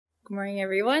Good morning,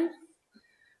 everyone.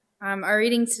 Our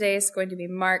reading today is going to be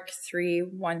Mark 3,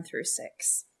 1 through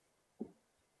 6.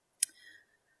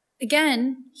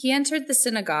 Again, he entered the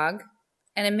synagogue,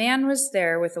 and a man was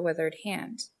there with a withered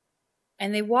hand.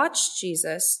 And they watched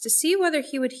Jesus to see whether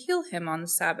he would heal him on the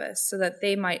Sabbath, so that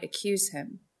they might accuse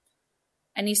him.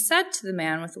 And he said to the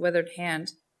man with the withered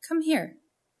hand, "Come here."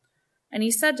 And he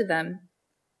said to them,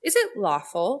 "Is it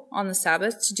lawful on the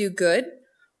Sabbath to do good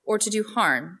or to do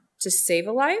harm, to save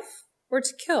a life or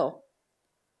to kill?"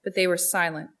 But they were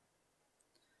silent.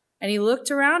 And he looked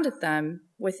around at them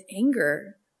with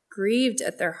anger, grieved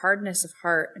at their hardness of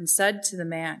heart, and said to the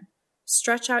man,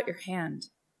 "Stretch out your hand."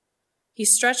 He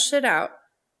stretched it out,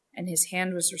 and his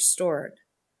hand was restored.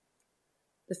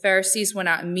 The Pharisees went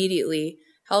out immediately,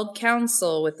 held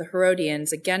counsel with the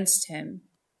Herodians against him,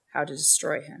 how to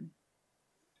destroy him.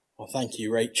 Well, thank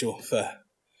you, Rachel, for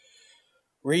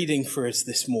reading for us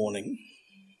this morning.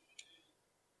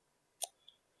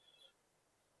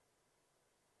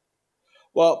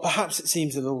 Well, perhaps it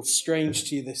seems a little strange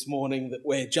to you this morning that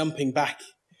we're jumping back,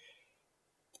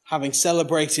 having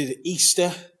celebrated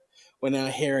Easter. We're now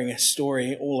hearing a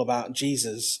story all about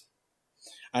Jesus,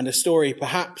 and a story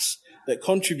perhaps that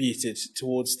contributed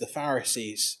towards the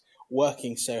Pharisees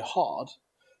working so hard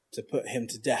to put him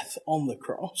to death on the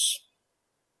cross.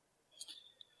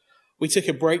 We took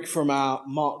a break from our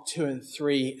Mark 2 and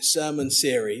 3 sermon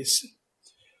series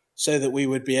so that we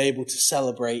would be able to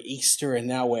celebrate Easter, and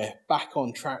now we're back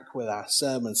on track with our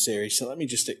sermon series. So let me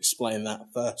just explain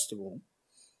that first of all.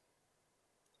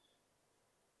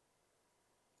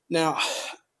 Now,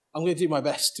 I'm going to do my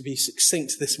best to be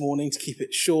succinct this morning, to keep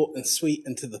it short and sweet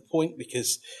and to the point,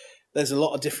 because there's a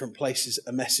lot of different places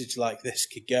a message like this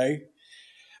could go.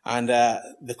 And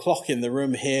the clock in the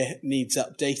room here needs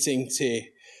updating to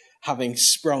having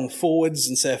sprung forwards.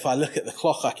 And so if I look at the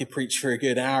clock, I could preach for a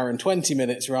good hour and 20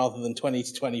 minutes rather than 20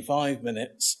 to 25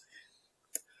 minutes.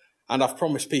 And I've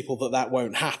promised people that that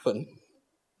won't happen.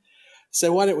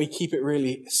 So why don't we keep it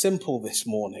really simple this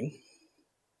morning?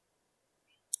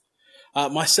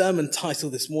 My sermon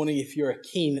title this morning, if you're a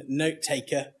keen note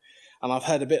taker, and I've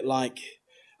heard a bit like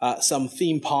some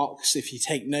theme parks, if you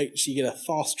take notes, you get a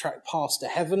fast track pass to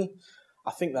heaven. I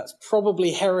think that's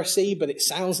probably heresy, but it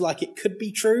sounds like it could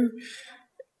be true.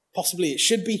 Possibly it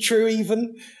should be true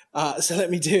even. So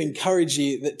let me encourage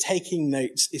you that taking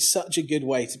notes is such a good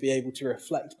way to be able to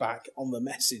reflect back on the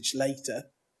message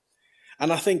later.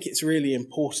 And I think it's really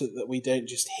important that we don't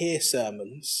just hear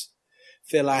sermons,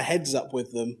 fill our heads up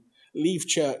with them, leave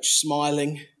church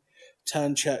smiling,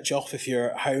 turn church off if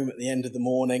you're at home at the end of the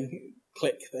morning,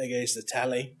 click, there goes the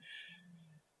telly,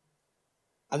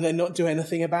 and then not do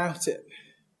anything about it.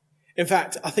 In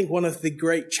fact, I think one of the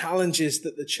great challenges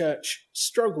that the church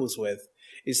struggles with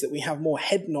is that we have more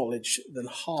head knowledge than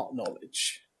heart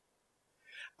knowledge.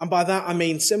 And by that I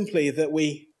mean simply that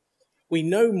we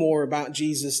know more about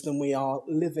Jesus than we are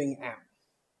living out.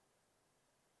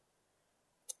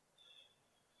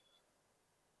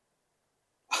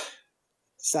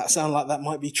 Does that sound like that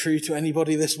might be true to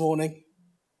anybody this morning?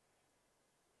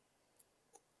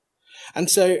 And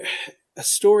so a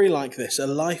story like this, a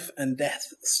life and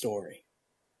death story,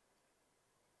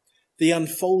 the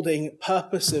unfolding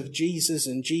purpose of Jesus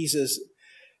and Jesus'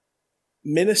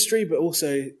 ministry, but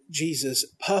also Jesus'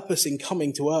 purpose in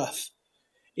coming to earth,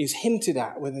 is hinted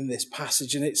at within this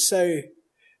passage. And it's so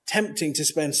tempting to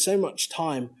spend so much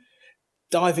time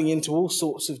diving into all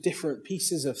sorts of different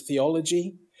pieces of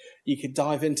theology. You could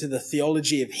dive into the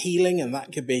theology of healing, and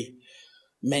that could be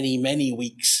many, many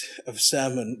weeks of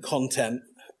sermon content,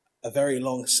 a very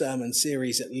long sermon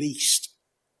series at least.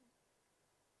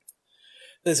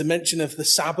 There's a mention of the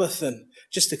Sabbath, and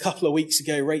just a couple of weeks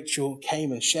ago, Rachel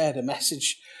came and shared a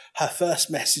message, her first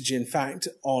message, in fact,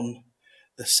 on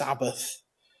the Sabbath.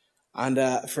 And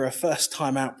for her first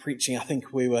time out preaching, I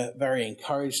think we were very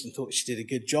encouraged and thought she did a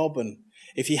good job. And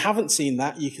if you haven't seen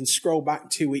that, you can scroll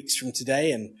back 2 weeks from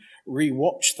today and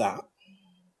re-watch that.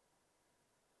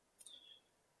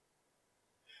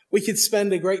 We could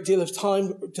spend a great deal of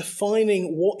time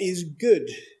defining what is good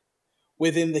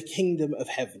within the kingdom of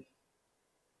heaven.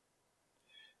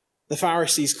 The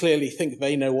Pharisees clearly think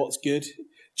they know what's good.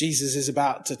 Jesus is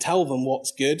about to tell them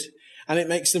what's good, and it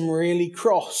makes them really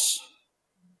cross.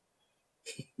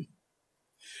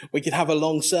 We could have a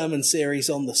long sermon series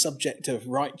on the subject of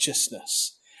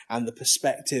righteousness and the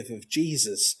perspective of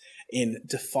Jesus in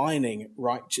defining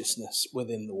righteousness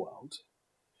within the world.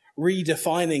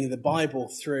 Redefining the Bible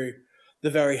through the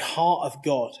very heart of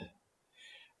God,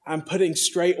 and putting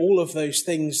straight all of those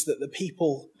things that the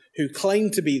people who claim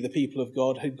to be the people of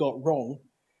God had got wrong,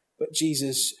 but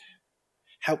Jesus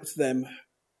helped them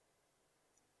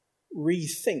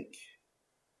rethink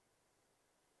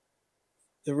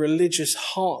the religious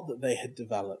heart that they had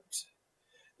developed,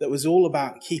 that was all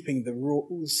about keeping the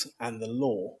rules and the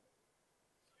law,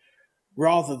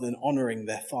 rather than honouring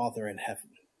their Father in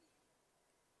heaven.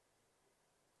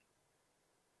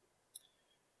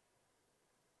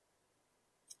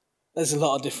 There's a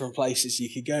lot of different places you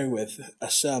could go with a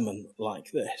sermon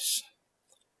like this.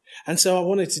 And so I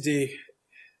wanted to do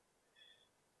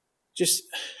just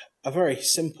a very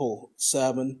simple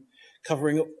sermon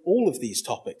covering all of these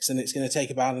topics, and it's going to take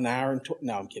about an hour and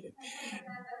no, I'm kidding.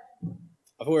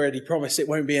 I've already promised it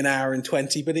won't be an hour and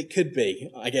 20, but it could be,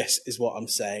 I guess, is what I'm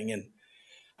saying. And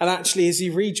actually, as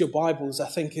you read your Bibles, I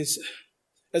think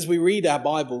as we read our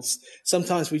Bibles,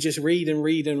 sometimes we just read and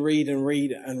read and read and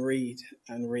read and read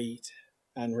and read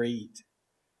and read.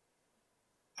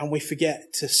 And we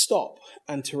forget to stop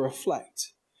and to reflect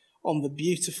on the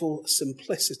beautiful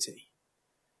simplicity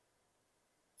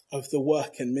of the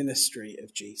work and ministry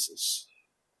of Jesus.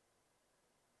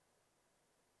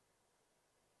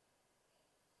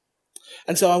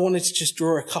 And so I wanted to just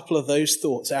draw a couple of those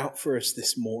thoughts out for us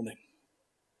this morning.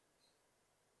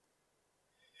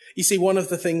 You see, one of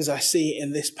the things I see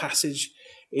in this passage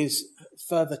is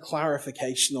further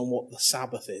clarification on what the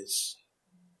Sabbath is.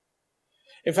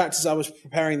 In fact, as I was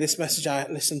preparing this message, I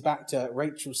listened back to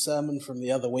Rachel's sermon from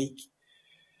the other week.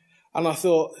 And I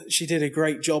thought she did a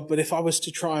great job, but if I was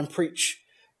to try and preach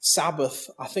Sabbath,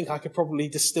 I think I could probably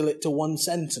distill it to one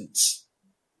sentence.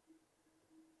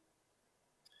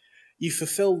 You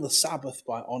fulfill the Sabbath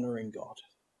by honouring God.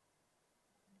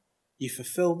 You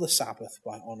fulfill the Sabbath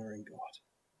by honouring God.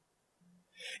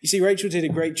 You see, Rachel did a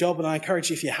great job, and I encourage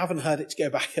you, if you haven't heard it, to go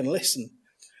back and listen.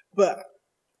 But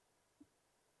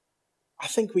I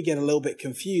think we get a little bit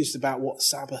confused about what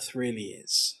Sabbath really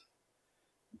is.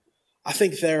 I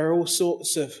think there are all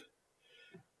sorts of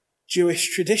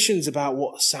Jewish traditions about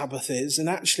what Sabbath is, and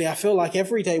actually I feel like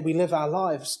every day we live our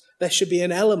lives, there should be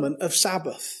an element of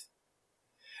Sabbath.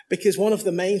 Because one of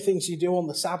the main things you do on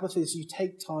the Sabbath is you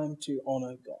take time to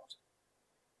honour God.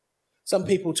 Some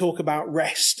people talk about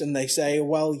rest and they say,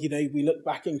 well, we look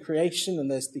back in creation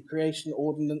and there's the creation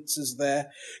ordinances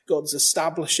there. God's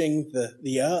establishing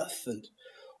the earth and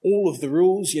all of the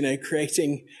rules,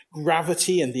 creating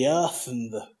gravity and the earth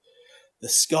and the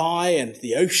sky and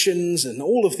the oceans, and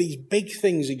all of these big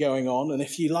things are going on. And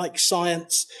if you like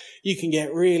science, you can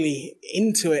get really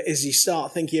into it as you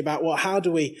start thinking about, well, how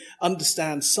do we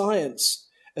understand science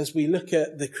as we look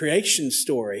at the creation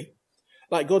story?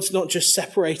 Like, God's not just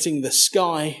separating the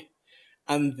sky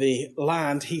and the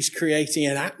land. He's creating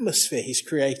an atmosphere. He's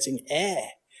creating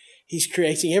air. He's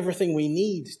creating everything we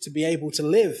need to be able to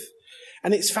live.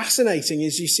 And it's fascinating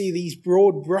as you see these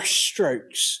broad brush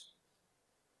strokes,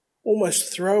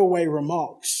 almost throwaway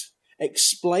remarks,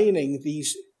 explaining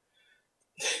these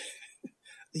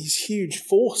huge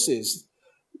forces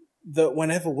that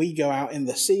whenever we go out in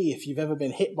the sea, if you've ever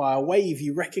been hit by a wave,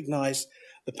 you recognize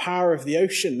the power of the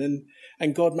ocean,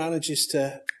 and God manages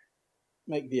to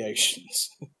make the oceans.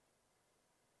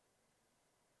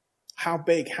 How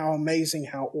big, how amazing,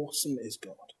 how awesome is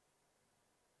God?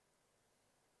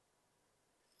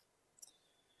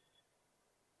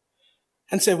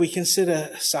 And so we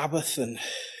consider Sabbath, and,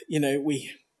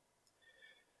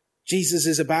 Jesus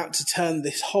is about to turn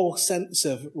this whole sense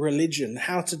of religion,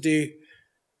 how to do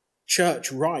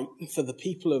church right for the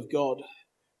people of God,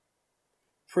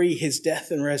 pre his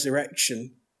death and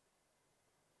resurrection.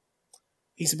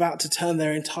 He's about to turn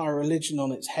their entire religion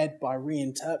on its head by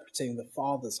reinterpreting the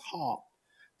Father's heart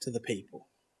to the people.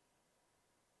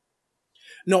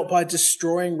 Not by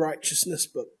destroying righteousness,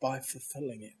 but by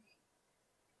fulfilling it.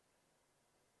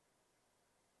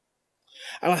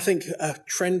 And I think a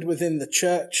trend within the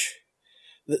church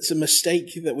that's a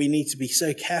mistake that we need to be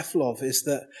so careful of is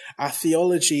that our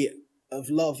theology of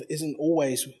love isn't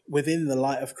always within the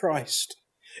light of Christ.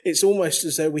 It's almost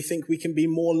as though we think we can be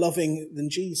more loving than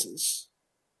Jesus.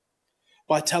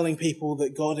 By telling people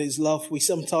that God is love, we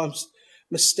sometimes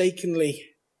mistakenly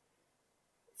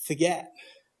forget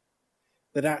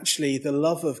that actually the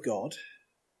love of God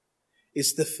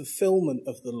is the fulfillment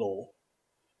of the law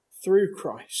through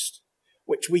Christ,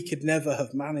 which we could never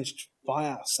have managed by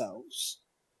ourselves.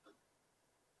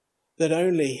 That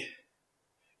only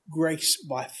grace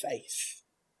by faith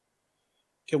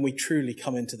can we truly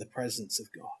come into the presence of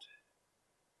God.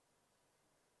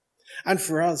 And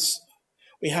for us,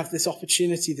 we have this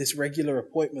opportunity, this regular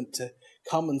appointment to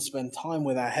come and spend time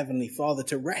with our Heavenly Father,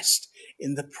 to rest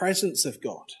in the presence of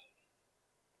God.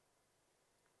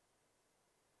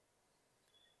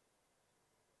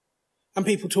 And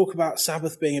people talk about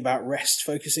Sabbath being about rest,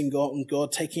 focusing on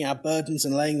God, taking our burdens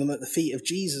and laying them at the feet of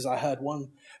Jesus. I heard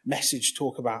one message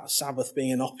talk about Sabbath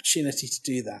being an opportunity to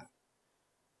do that.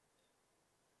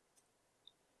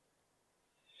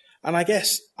 And I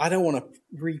guess I don't want to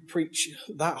re-preach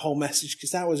that whole message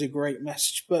because that was a great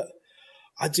message, but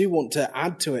I do want to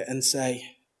add to it and say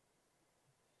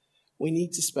we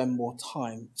need to spend more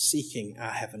time seeking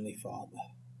our Heavenly Father.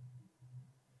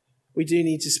 We do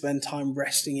need to spend time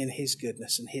resting in his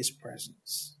goodness and his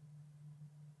presence.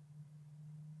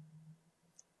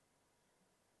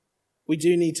 We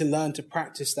do need to learn to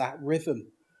practice that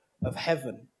rhythm of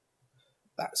heaven,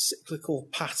 that cyclical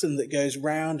pattern that goes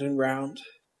round and round.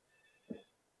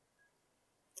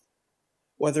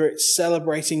 Whether it's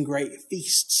celebrating great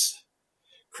feasts,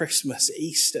 Christmas,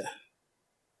 Easter,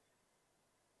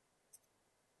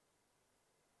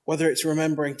 whether it's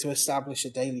remembering to establish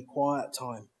a daily quiet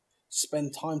time,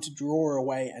 spend time to draw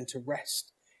away and to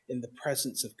rest in the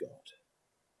presence of God.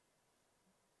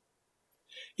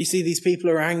 You see, these people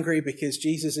are angry because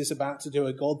Jesus is about to do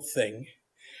a God thing,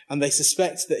 and they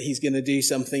suspect that he's going to do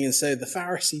something, and so the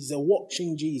Pharisees are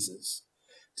watching Jesus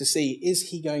to see, is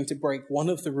he going to break one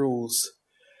of the rules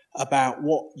about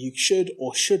what you should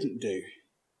or shouldn't do?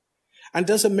 And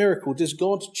does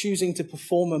God choosing to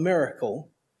perform a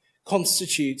miracle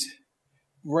constitute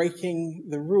breaking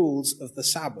the rules of the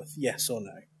Sabbath, yes or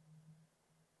no?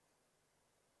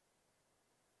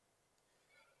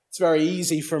 It's very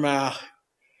easy from our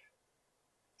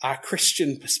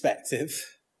Christian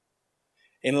perspective,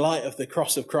 in light of the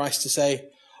cross of Christ, to say,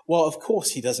 well, of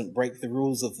course he doesn't break the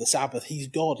rules of the Sabbath. He's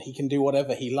God. He can do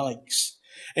whatever he likes.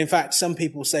 In fact, some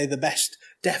people say the best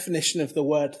definition of the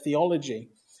word theology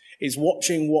is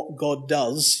watching what God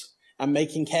does and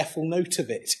making careful note of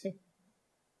it.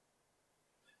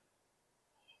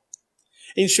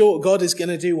 In short, God is going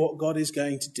to do what God is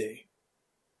going to do.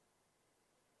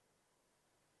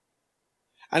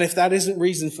 And if that isn't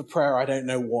reason for prayer, I don't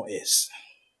know what is.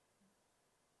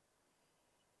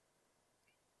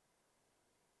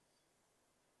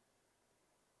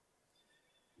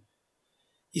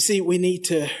 You see, we need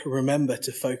to remember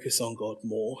to focus on God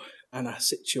more and our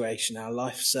situation, our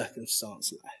life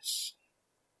circumstance less.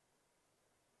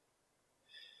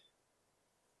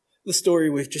 The story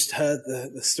we've just heard,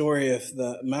 the story of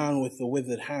the man with the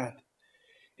withered hand,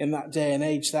 in that day and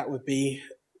age, that would be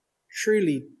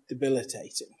truly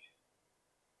debilitating.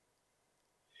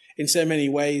 In so many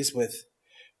ways, with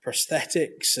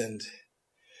prosthetics and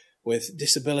with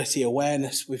disability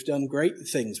awareness, we've done great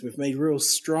things. We've made real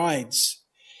strides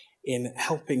in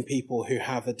helping people who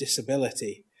have a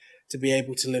disability to be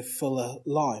able to live fuller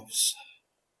lives.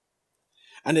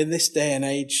 And in this day and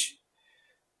age,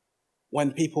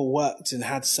 when people worked and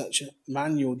had such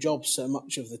manual jobs so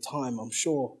much of the time, I'm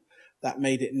sure that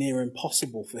made it near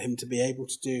impossible for him to be able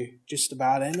to do just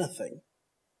about anything.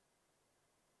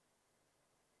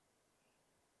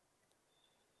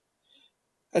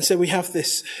 And so we have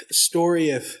this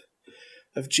story of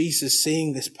Jesus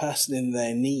seeing this person in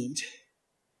their need.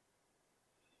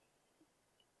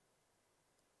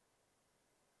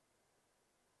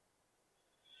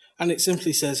 And it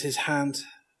simply says his hand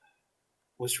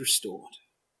was restored.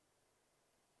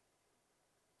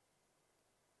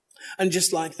 And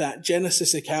just like that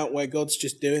Genesis account where God's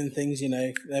just doing things,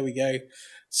 there we go,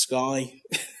 sky,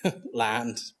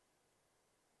 land,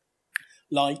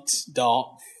 light,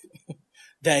 dark,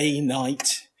 day,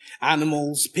 night,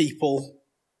 animals, people.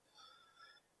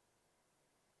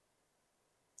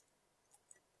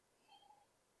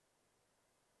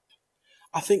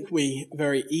 I think we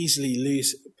very easily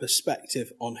lose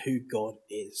perspective on who God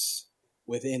is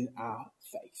within our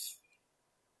faith.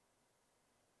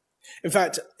 In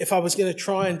fact, if I was going to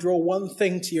try and draw one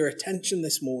thing to your attention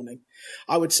this morning,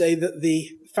 I would say that the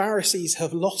Pharisees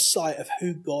have lost sight of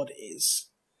who God is.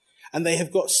 And they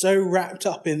have got so wrapped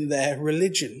up in their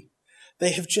religion,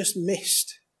 they have just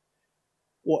missed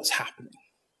what's happening.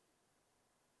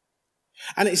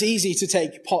 And it's easy to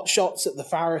take pot shots at the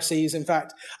Pharisees. In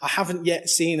fact, I haven't yet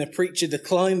seen a preacher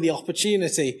decline the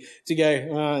opportunity to go,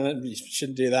 you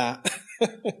shouldn't do that.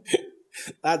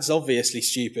 That's obviously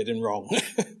stupid and wrong.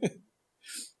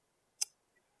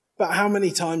 But how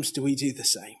many times do we do the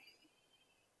same?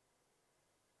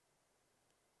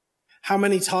 How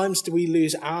many times do we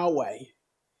lose our way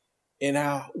in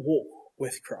our walk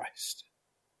with Christ?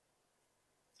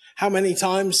 How many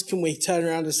times can we turn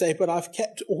around and say, but I've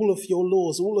kept all of your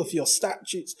laws, all of your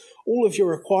statutes, all of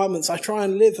your requirements. I try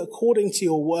and live according to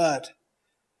your word.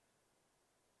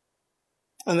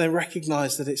 And then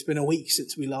recognize that it's been a week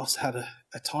since we last had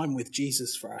a time with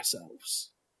Jesus for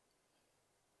ourselves.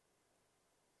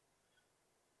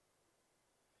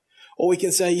 Or we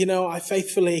can say, I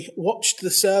faithfully watched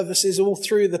the services all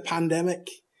through the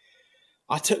pandemic.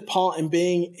 I took part in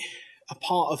being a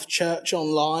part of church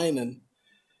online, and,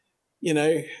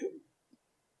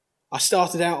 I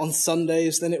started out on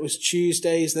Sundays, then it was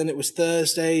Tuesdays, then it was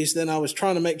Thursdays, then I was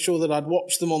trying to make sure that I'd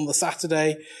watch them on the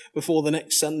Saturday before the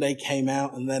next Sunday came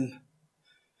out, and then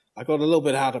I got a little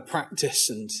bit out of practice,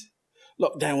 and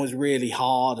lockdown was really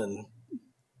hard, and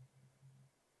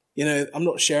I'm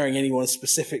not sharing anyone's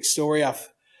specific story. I've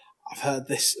heard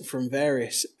this from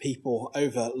various people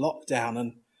over lockdown,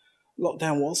 and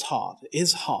lockdown was hard,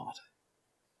 is hard.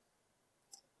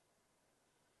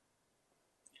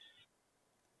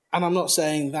 And I'm not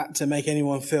saying that to make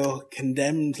anyone feel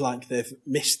condemned like they've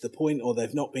missed the point or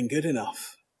they've not been good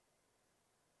enough.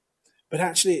 But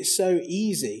actually, it's so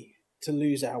easy to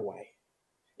lose our way.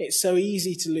 It's so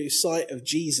easy to lose sight of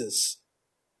Jesus.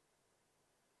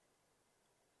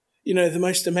 The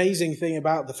most amazing thing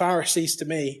about the Pharisees to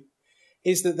me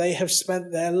is that they have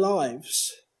spent their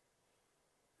lives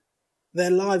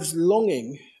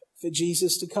longing for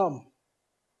Jesus to come.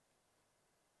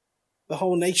 The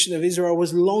whole nation of Israel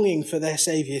was longing for their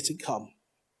Saviour to come.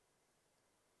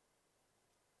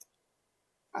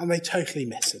 And they totally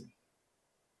miss him.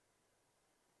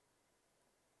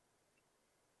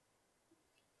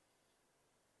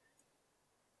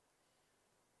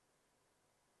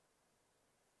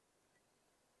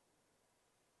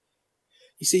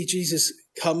 You see, Jesus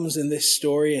comes in this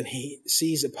story and he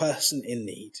sees a person in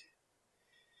need.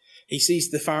 He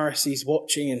sees the Pharisees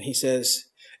watching and he says,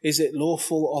 "Is it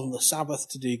lawful on the Sabbath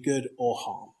to do good or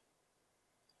harm?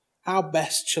 How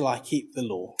best shall I keep the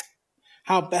law?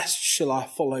 How best shall I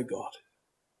follow God?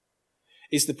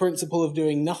 Is the principle of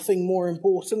doing nothing more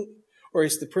important, or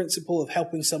is the principle of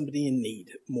helping somebody in need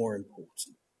more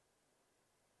important?"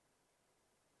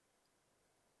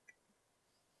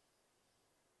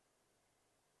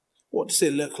 What does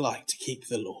it look like to keep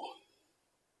the law?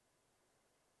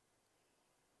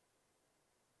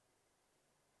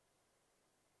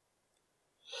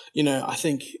 I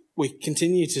think we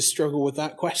continue to struggle with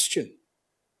that question.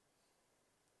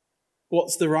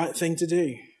 What's the right thing to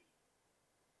do?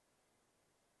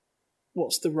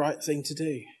 What's the right thing to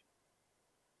do?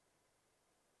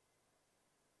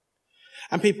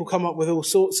 And people come up with all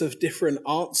sorts of different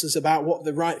answers about what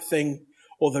the right thing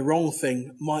or the wrong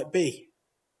thing might be.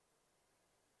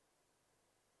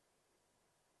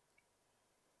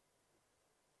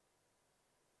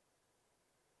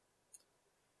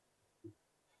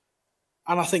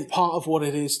 And I think part of what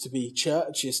it is to be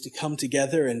church is to come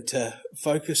together and to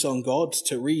focus on God,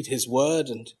 to read his word.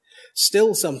 And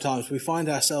still sometimes we find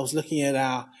ourselves looking at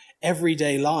our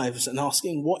everyday lives and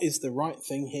asking, what is the right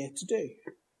thing here to do?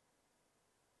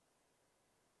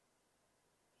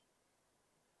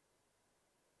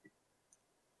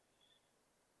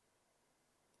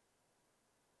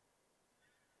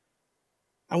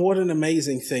 And what an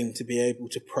amazing thing to be able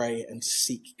to pray and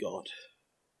seek God.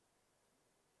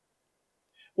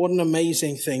 What an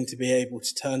amazing thing to be able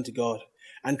to turn to God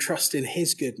and trust in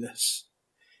his goodness,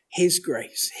 his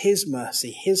grace, his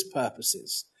mercy, his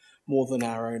purposes more than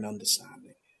our own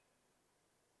understanding.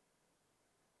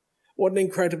 What an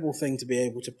incredible thing to be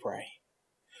able to pray.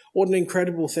 What an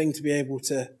incredible thing to be able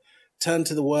to turn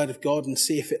to the word of God and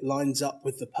see if it lines up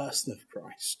with the person of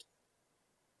Christ.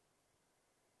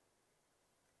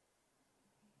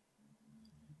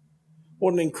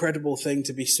 What an incredible thing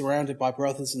to be surrounded by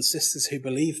brothers and sisters who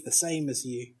believe the same as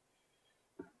you,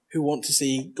 who want to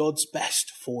see God's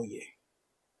best for you.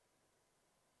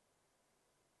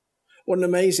 What an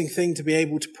amazing thing to be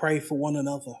able to pray for one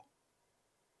another,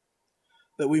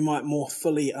 that we might more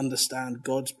fully understand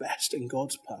God's best and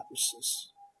God's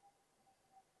purposes.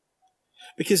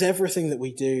 Because everything that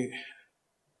we do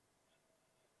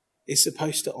is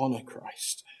supposed to honour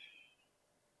Christ.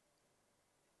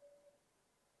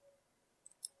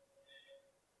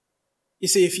 You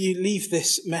see, if you leave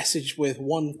this message with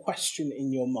one question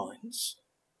in your minds,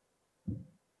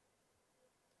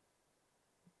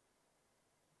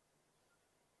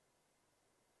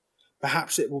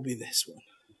 perhaps it will be this one.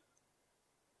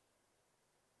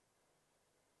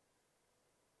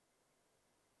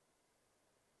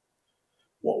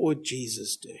 What would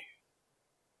Jesus do?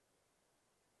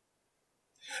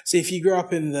 See, if you grew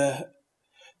up in the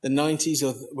 90s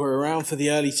or were around for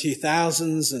the early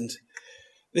 2000s, and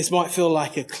this might feel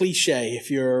like a cliche if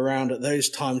you're around at those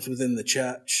times within the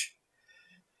church.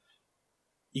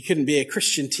 You couldn't be a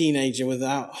Christian teenager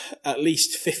without at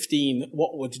least 15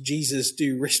 "what would Jesus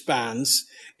do" wristbands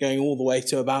going all the way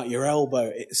to about your elbow,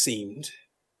 it seemed.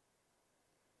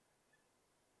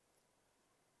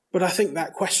 But I think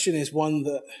that question is one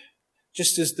that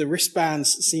Just as the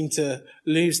wristbands seem to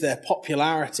lose their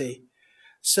popularity,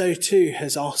 so too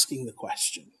has asking the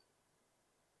question.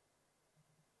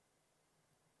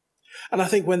 And I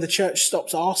think when the church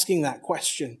stops asking that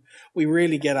question, we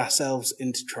really get ourselves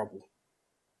into trouble.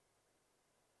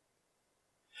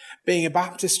 Being a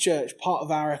Baptist church, part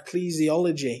of our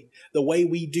ecclesiology, the way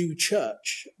we do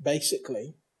church,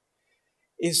 basically,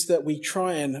 is that we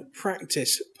try and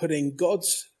practice putting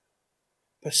God's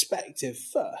perspective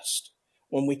first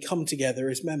when we come together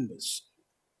as members.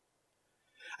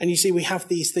 And you see, we have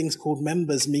these things called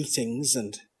members' meetings,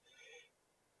 and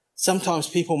sometimes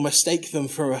people mistake them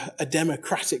for a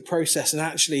democratic process, and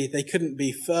actually they couldn't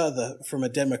be further from a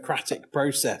democratic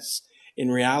process in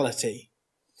reality,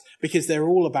 because they're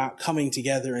all about coming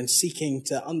together and seeking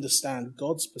to understand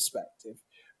God's perspective,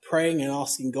 praying and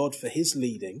asking God for his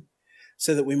leading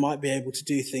so that we might be able to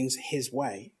do things his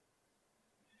way.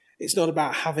 It's not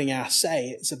about having our say,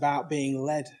 it's about being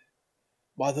led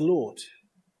by the Lord.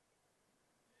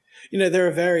 You know, there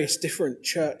are various different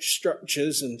church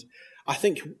structures, and I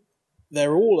think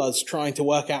they're all us trying to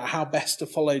work out how best to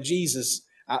follow Jesus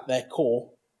at their core.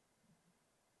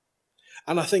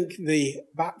 And I think the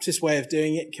Baptist way of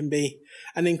doing it can be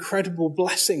an incredible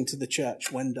blessing to the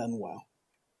church when done well.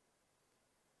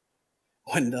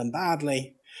 When done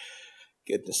badly,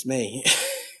 goodness me.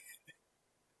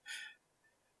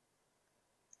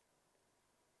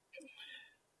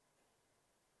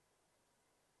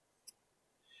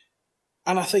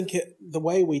 And I think the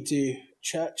way we do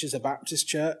church as a Baptist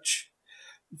church,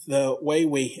 the way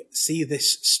we see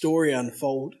this story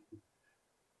unfold,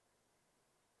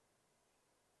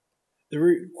 the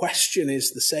root question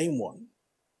is the same one.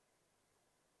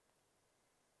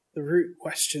 The root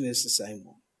question is the same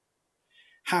one.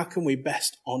 How can we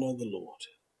best honour the Lord?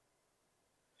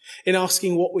 In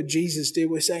asking what would Jesus do,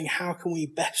 we're saying, how can we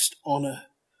best honour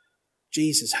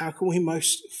Jesus? How can we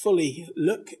most fully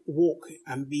look, walk,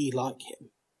 and be like him?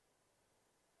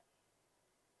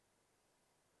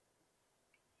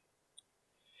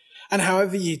 And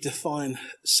however you define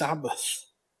Sabbath,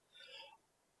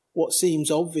 what seems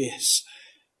obvious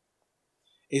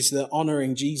is that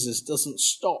honouring Jesus doesn't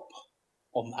stop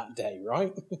on that day,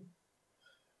 right?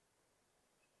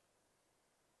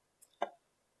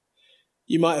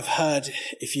 You might have heard,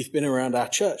 if you've been around our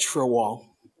church for a while,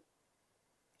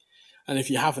 and if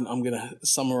you haven't, I'm going to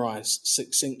summarise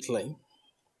succinctly,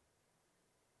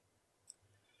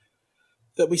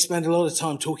 that we spend a lot of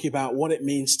time talking about what it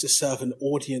means to serve an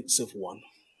audience of one.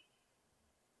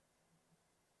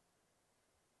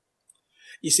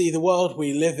 You see, the world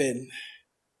we live in,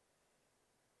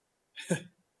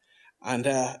 and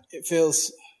it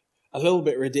feels a little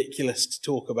bit ridiculous to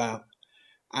talk about,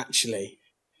 actually,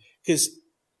 because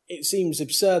it seems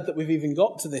absurd that we've even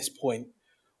got to this point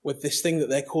with this thing that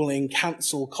they're calling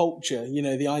cancel culture. You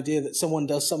know, the idea that someone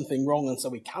does something wrong and so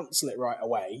we cancel it right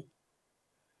away.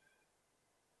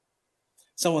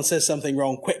 Someone says something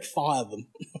wrong, quick, fire them.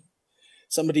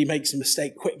 Somebody makes a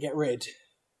mistake, quick, get rid.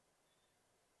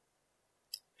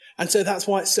 And so that's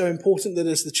why it's so important that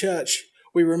as the church,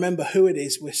 we remember who it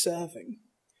is we're serving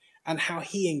and how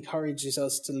he encourages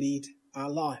us to lead our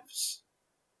lives.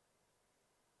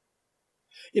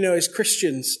 You know, as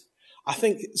Christians, I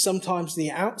think sometimes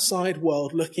the outside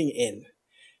world looking in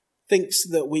thinks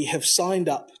that we have signed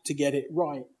up to get it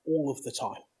right all of the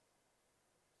time.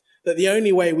 That the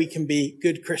only way we can be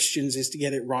good Christians is to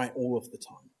get it right all of the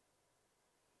time.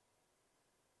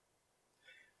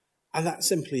 And that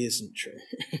simply isn't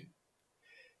true.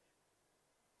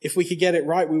 If we could get it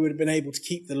right, we would have been able to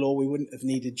keep the law. We wouldn't have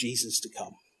needed Jesus to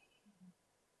come.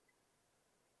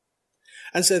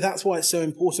 And so that's why it's so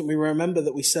important we remember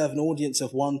that we serve an audience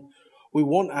of one. We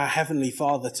want our Heavenly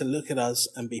Father to look at us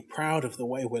and be proud of the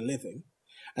way we're living.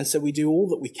 And so we do all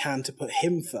that we can to put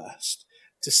him first,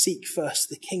 to seek first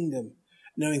the kingdom,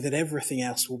 knowing that everything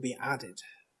else will be added.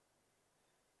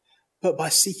 But by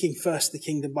seeking first the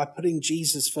kingdom, by putting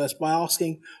Jesus first, by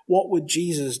asking, what would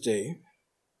Jesus do?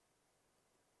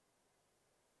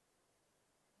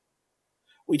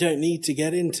 We don't need to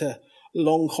get into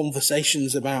long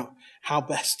conversations about how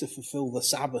best to fulfill the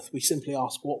Sabbath. We simply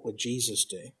ask, what would Jesus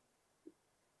do?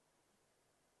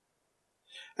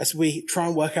 As we try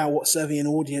and work out what serving an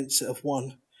audience of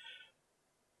one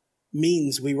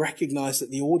means, we recognize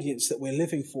that the audience that we're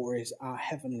living for is our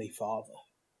Heavenly Father.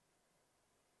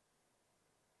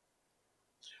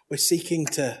 We're seeking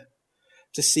to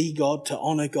see God, to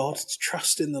honor God, to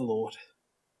trust in the Lord.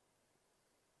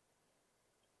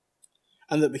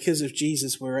 And that because of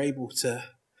Jesus, we're able to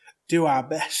do our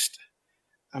best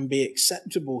and be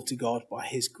acceptable to God by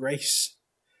his grace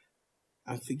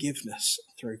and forgiveness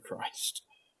through Christ.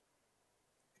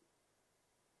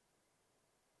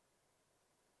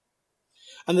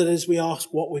 And that as we ask,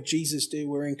 what would Jesus do?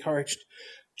 We're encouraged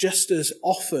just as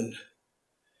often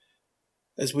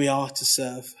as we are to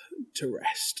serve, to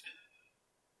rest.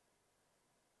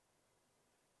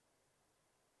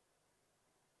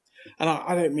 And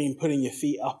I don't mean putting your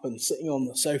feet up and sitting on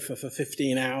the sofa for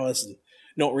 15 hours and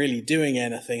not really doing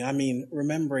anything. I mean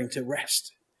remembering to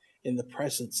rest in the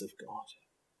presence of God.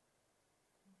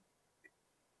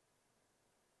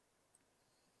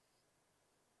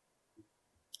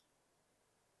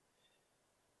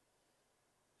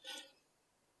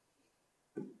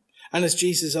 And as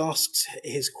Jesus asks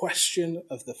his question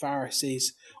of the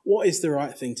Pharisees, what is the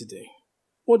right thing to do?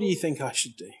 What do you think I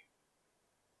should do?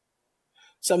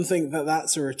 Some think that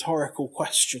that's a rhetorical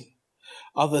question.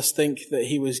 Others think that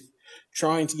he was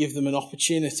trying to give them an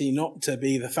opportunity not to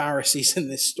be the Pharisees in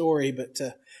this story, but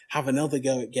to have another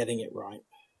go at getting it right.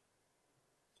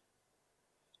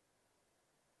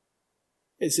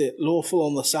 Is it lawful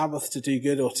on the Sabbath to do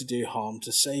good or to do harm,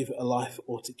 to save a life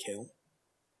or to kill?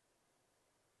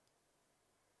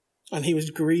 And he was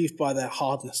grieved by their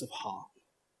hardness of heart.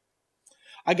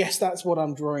 I guess that's what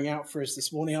I'm drawing out for us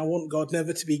this morning. I want God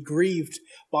never to be grieved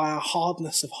by our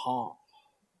hardness of heart.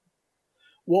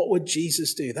 What would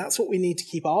Jesus do? That's what we need to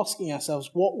keep asking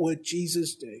ourselves. What would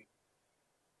Jesus do?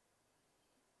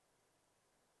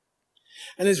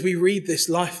 And as we read this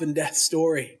life and death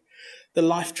story, the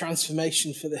life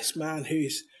transformation for this man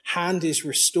whose hand is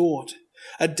restored,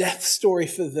 a death story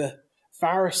for the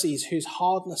Pharisees whose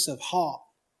hardness of heart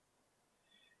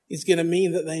is going to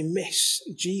mean that they miss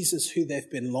Jesus who they've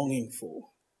been longing for.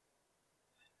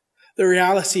 The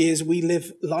reality is we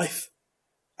live life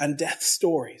and death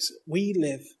stories. We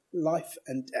live life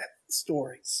and death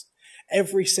stories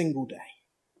every single day.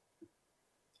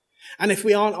 And if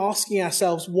we aren't asking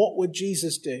ourselves, what would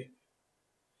Jesus do?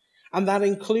 And that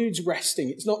includes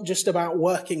resting. It's not just about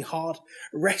working hard.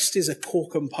 Rest is a core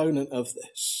component of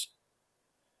this.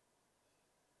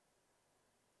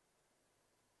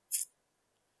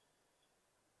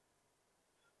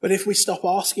 But if we stop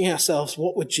asking ourselves,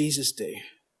 what would Jesus do?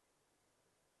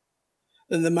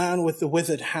 Then the man with the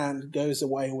withered hand goes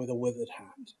away with a withered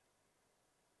hand.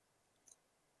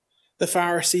 The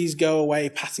Pharisees go away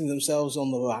patting themselves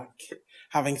on the back,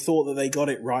 having thought that they got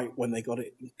it right when they got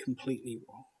it completely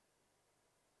wrong.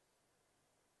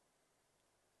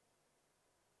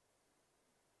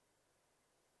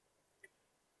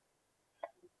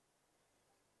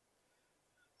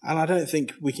 And I don't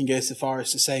think we can go so far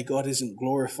as to say God isn't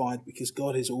glorified, because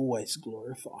God is always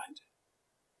glorified.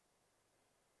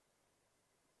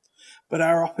 But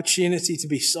our opportunity to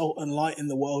be salt and light in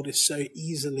the world is so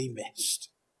easily missed.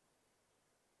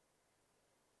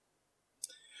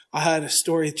 I heard a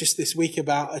story just this week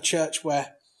about a church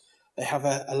where they have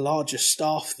a larger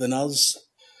staff than us.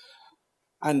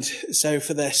 And so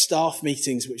for their staff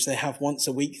meetings, which they have once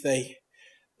a week, they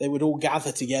would all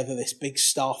gather together, this big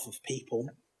staff of people.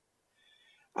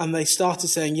 And they started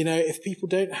saying, if people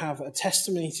don't have a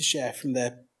testimony to share from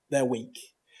their week,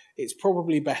 it's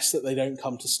probably best that they don't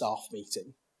come to staff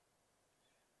meeting.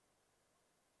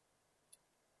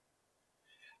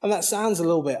 And that sounds a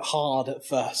little bit hard at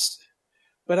first,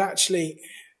 but actually,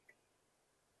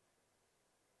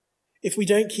 if we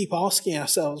don't keep asking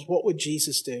ourselves, what would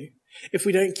Jesus do? If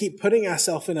we don't keep putting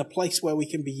ourselves in a place where we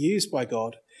can be used by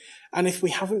God, and if we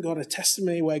haven't got a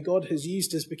testimony where God has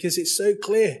used us, because it's so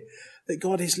clear that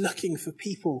God is looking for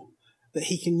people that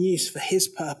he can use for his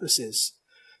purposes,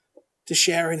 to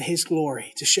share in his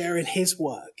glory, to share in his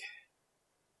work.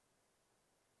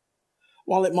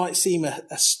 While it might seem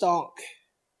a stark,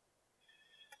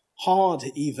 hard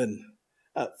even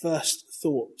at first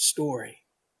thought story,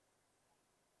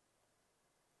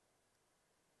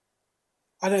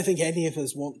 I don't think any of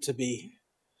us want to be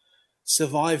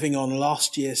surviving on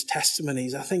last year's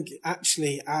testimonies. I think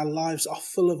actually our lives are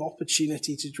full of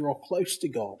opportunity to draw close to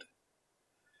God,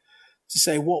 to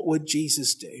say, what would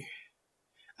Jesus do?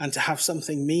 And to have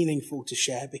something meaningful to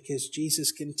share, because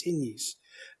Jesus continues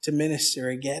to minister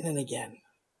again and again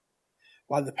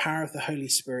by the power of the Holy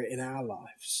Spirit in our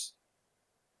lives.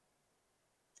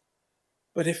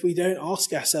 But if we don't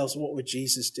ask ourselves, what would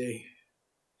Jesus do?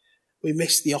 We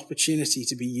miss the opportunity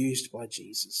to be used by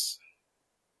Jesus.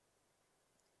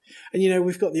 And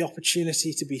we've got the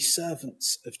opportunity to be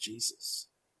servants of Jesus,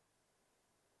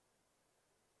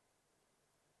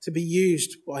 to be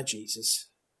used by Jesus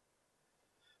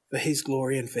for his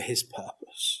glory and for his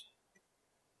purpose.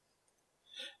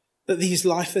 That these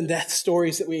life and death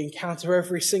stories that we encounter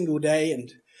every single day,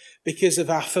 and because of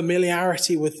our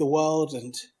familiarity with the world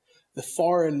and the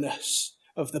foreignness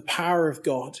of the power of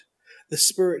God, the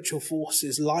spiritual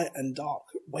forces, light and dark,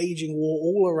 waging war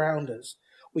all around us,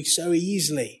 we so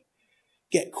easily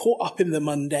get caught up in the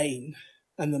mundane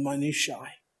and the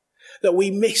minutiae that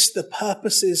we miss the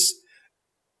purposes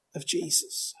of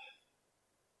Jesus.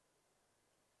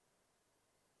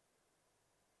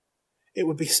 It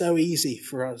would be so easy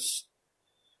for us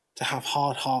to have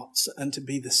hard hearts and to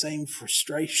be the same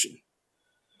frustration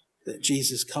that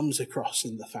Jesus comes across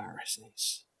in the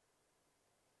Pharisees.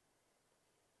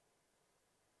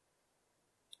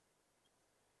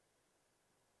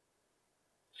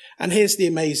 And here's the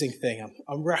amazing thing.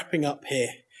 I'm wrapping up here,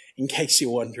 in case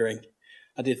you're wondering.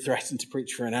 I did threaten to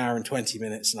preach for an hour and 20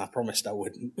 minutes, and I promised I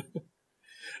wouldn't.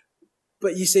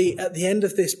 But you see, at the end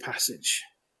of this passage,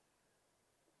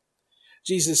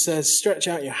 Jesus says, stretch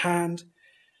out your hand,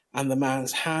 and the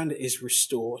man's hand is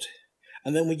restored.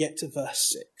 And then we get to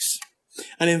verse 6.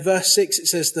 And in verse 6 it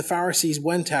says, the Pharisees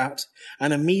went out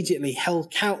and immediately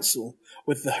held counsel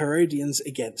with the Herodians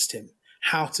against him,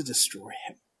 how to destroy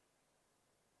him.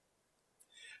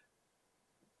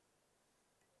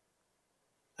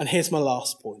 And here's my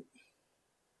last point.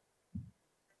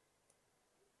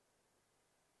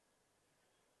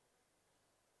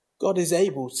 God is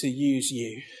able to use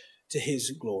you to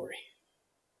his glory.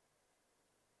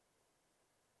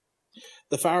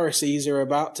 The Pharisees are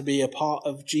about to be a part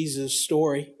of Jesus'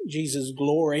 story, Jesus'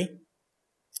 glory.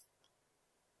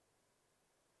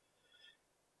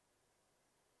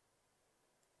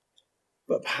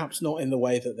 But perhaps not in the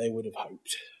way that they would have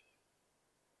hoped.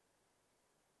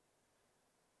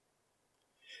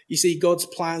 You see, God's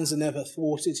plans are never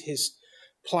thwarted. His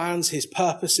plans, his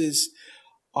purposes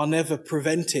are never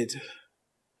prevented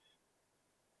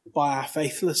by our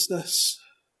faithlessness,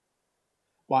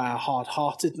 by our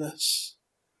hard-heartedness,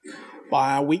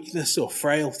 by our weakness or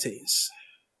frailties.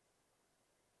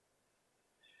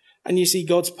 And you see,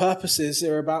 God's purposes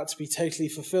are about to be totally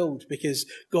fulfilled, because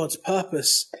God's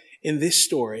purpose in this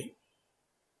story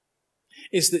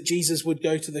is that Jesus would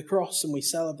go to the cross, and we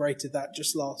celebrated that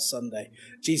just last Sunday,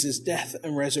 Jesus' death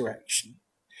and resurrection.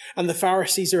 And the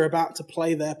Pharisees are about to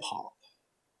play their part.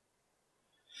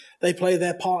 They play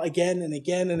their part again and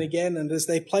again and again, and as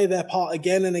they play their part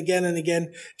again and again and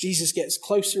again, Jesus gets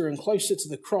closer and closer to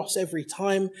the cross every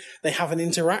time they have an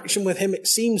interaction with him. It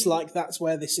seems like that's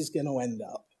where this is going to end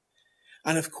up.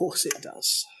 And of course it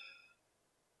does.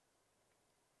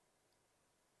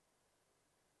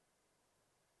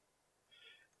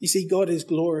 You see, God is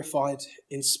glorified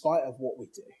in spite of what we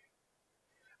do.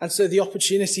 And so the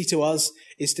opportunity to us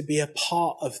is to be a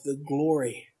part of the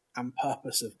glory and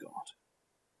purpose of God.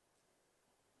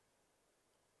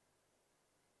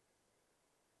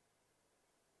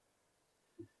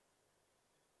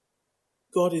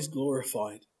 God is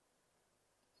glorified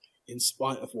in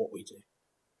spite of what we do.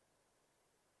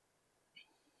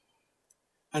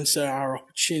 And so our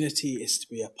opportunity is to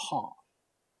be a part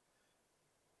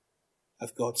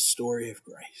of God's story of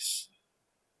grace.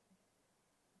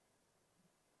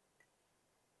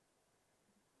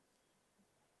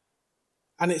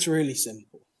 And it's really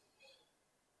simple.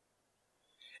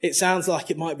 It sounds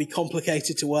like it might be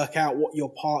complicated to work out what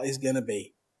your part is going to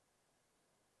be.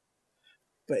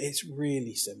 But it's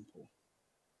really simple.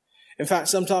 In fact,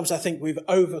 sometimes I think we've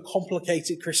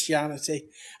overcomplicated Christianity,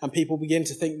 and people begin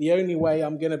to think the only way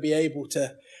I'm going to be able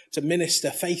to minister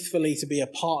faithfully, to be a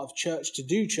part of church, to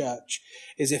do church,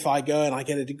 is if I go and I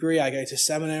get a degree, I go to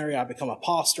seminary, I become a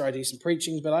pastor, I do some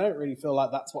preaching, but I don't really feel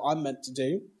like that's what I'm meant to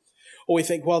do. Or we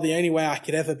think, well, the only way I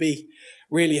could ever be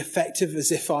really effective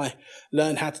is if I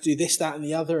learn how to do this, that, and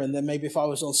the other, and then maybe if I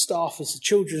was on staff as a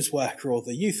children's worker or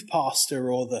the youth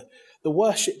pastor or the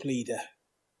worship leader.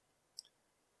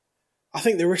 I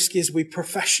think the risk is we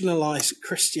professionalize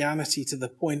Christianity to the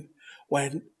point where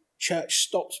church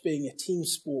stops being a team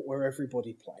sport where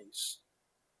everybody plays.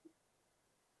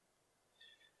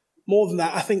 More than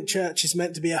that, I think church is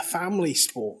meant to be a family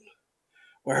sport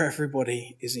where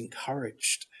everybody is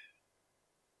encouraged.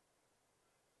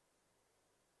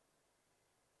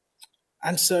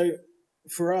 And so,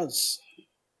 for us,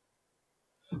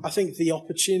 I think the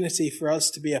opportunity for us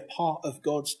to be a part of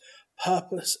God's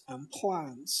purpose and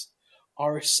plans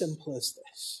are as simple as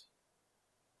this.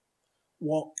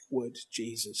 What would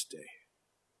Jesus do?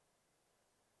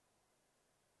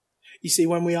 You see,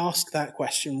 when we ask that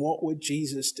question, what would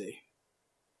Jesus do?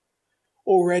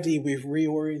 Already we've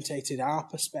reorientated our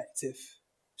perspective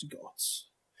to God's.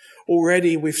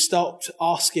 Already we've stopped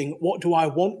asking, what do I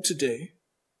want to do?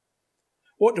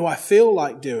 What do I feel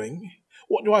like doing?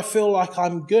 What do I feel like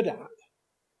I'm good at?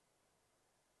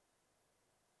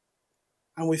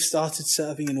 And we've started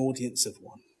serving an audience of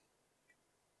one.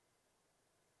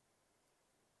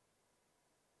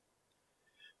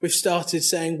 We've started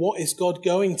saying, what is God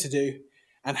going to do?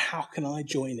 And how can I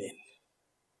join in?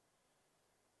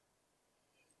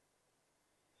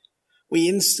 We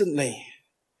instantly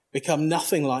become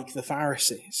nothing like the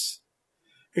Pharisees,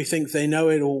 who think they know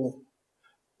it all,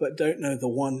 but don't know the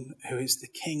one who is the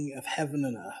King of heaven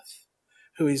and earth,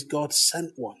 who is God's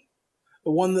sent one,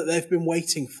 the one that they've been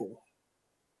waiting for.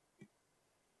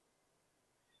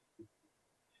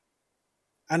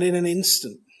 And in an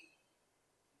instant,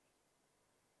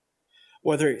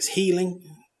 whether it's healing,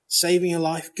 saving a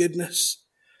life, goodness,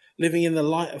 living in the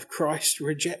light of Christ,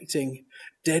 rejecting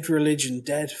dead religion,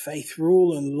 dead faith,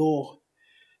 rule and law,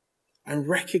 and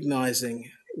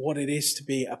recognizing what it is to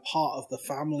be a part of the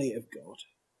family of God.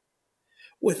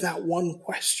 With that one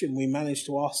question we manage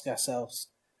to ask ourselves,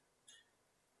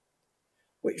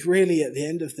 which really at the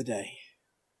end of the day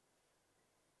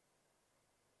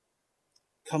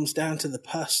comes down to the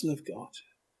person of God,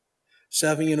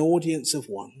 serving an audience of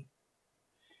one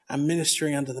and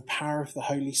ministering under the power of the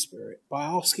Holy Spirit by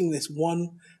asking this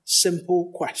one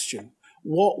simple question: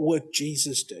 what would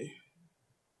Jesus do?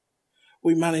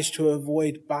 We manage to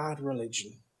avoid bad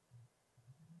religion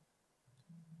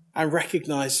and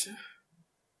recognize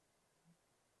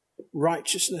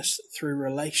righteousness through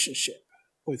relationship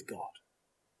with God.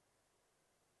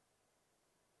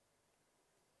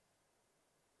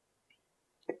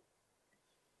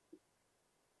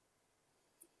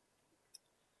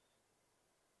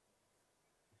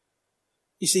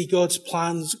 You see, God's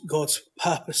plans, God's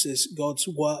purposes, God's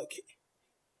work,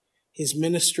 his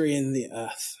ministry in the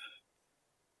earth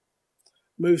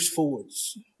moves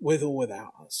forwards with or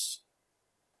without us.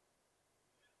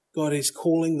 God is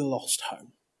calling the lost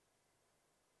home.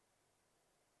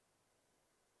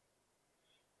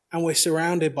 And we're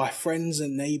surrounded by friends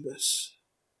and neighbours,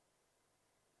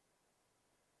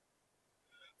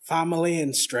 family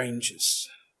and strangers,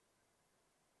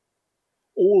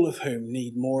 all of whom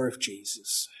need more of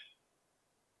Jesus.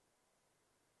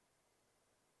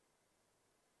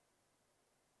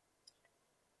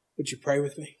 Would you pray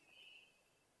with me?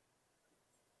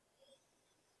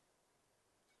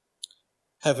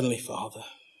 Heavenly Father,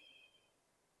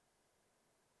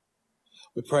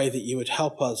 we pray that you would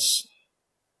help us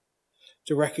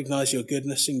to recognize your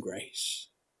goodness and grace.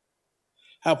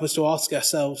 Help us to ask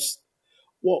ourselves,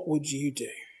 what would you do?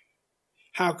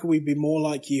 How can we be more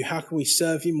like you? How can we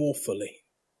serve you more fully?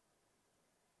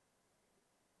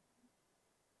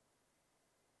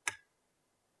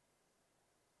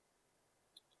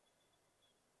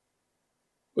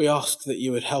 We ask that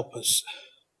you would help us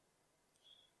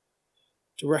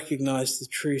to recognize the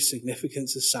true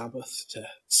significance of Sabbath, to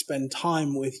spend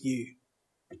time with you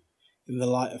in the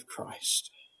light of Christ.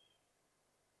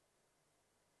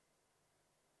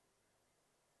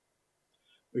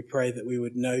 We pray that we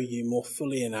would know you more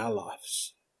fully in our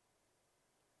lives.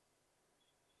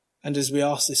 And as we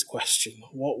ask this question,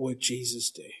 what would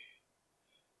Jesus do?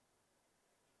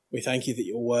 We thank you that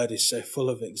your word is so full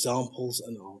of examples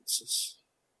and answers.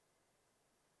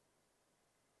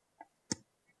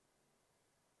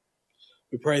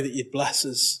 We pray that you'd bless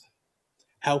us,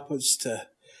 help us to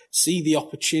see the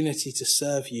opportunity to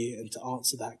serve you and to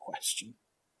answer that question.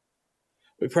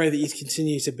 We pray that you'd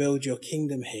continue to build your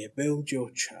kingdom here, build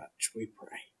your church, we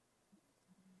pray.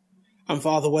 And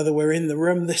Father, whether we're in the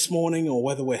room this morning or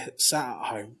whether we're sat at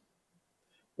home,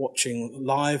 watching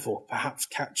live or perhaps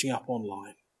catching up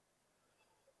online,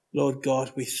 Lord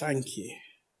God, we thank you.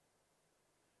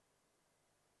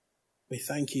 We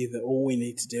thank you that all we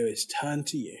need to do is turn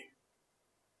to you,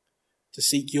 to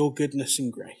seek your goodness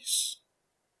and grace.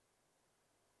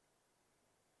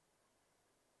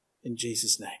 In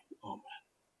Jesus' name.